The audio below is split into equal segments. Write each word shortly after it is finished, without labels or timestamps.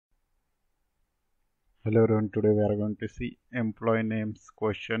Hello everyone, today we are going to see employee names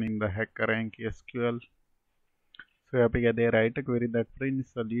question in the Hackerrank SQL. So यहाँ पे कहते हैं write a query that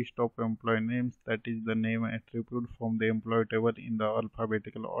prints a list of employee names that is the name attribute from the employee table in the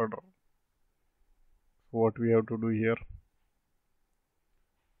alphabetical order. So what we have to do here,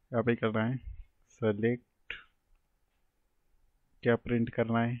 यहाँ पे करना है select, क्या print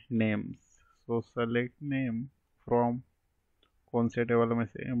करना है names. So select name from कौन से table में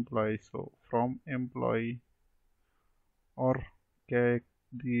से employee. So from employee और क्या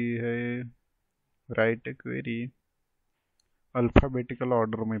दी है write a query alphabetical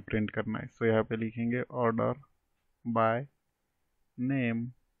order में प्रिंट करना है. सो यहाँ पे लिखेंगे ऑर्डर बाय नेम.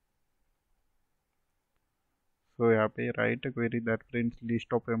 सो यहाँ पे right query that prints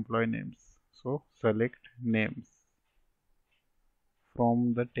list of employ names. So select names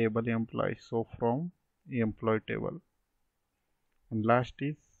from the table employ. So from employ table. and last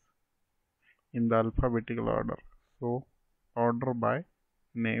is in the alphabetical order. So order by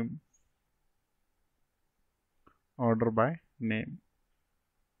name. Order by name.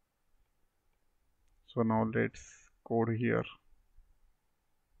 So now let's code here.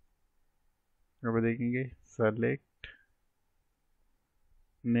 यहाँ पे देखेंगे select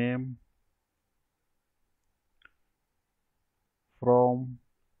name from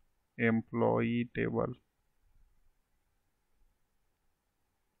employee table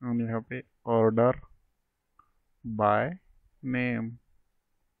और यहाँ पे order by name.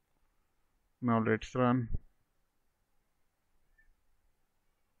 Now let's run.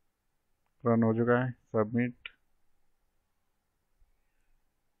 Run हो चुका है.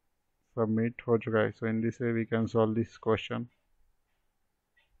 Submit हो चुका है. So in this way we can solve this question.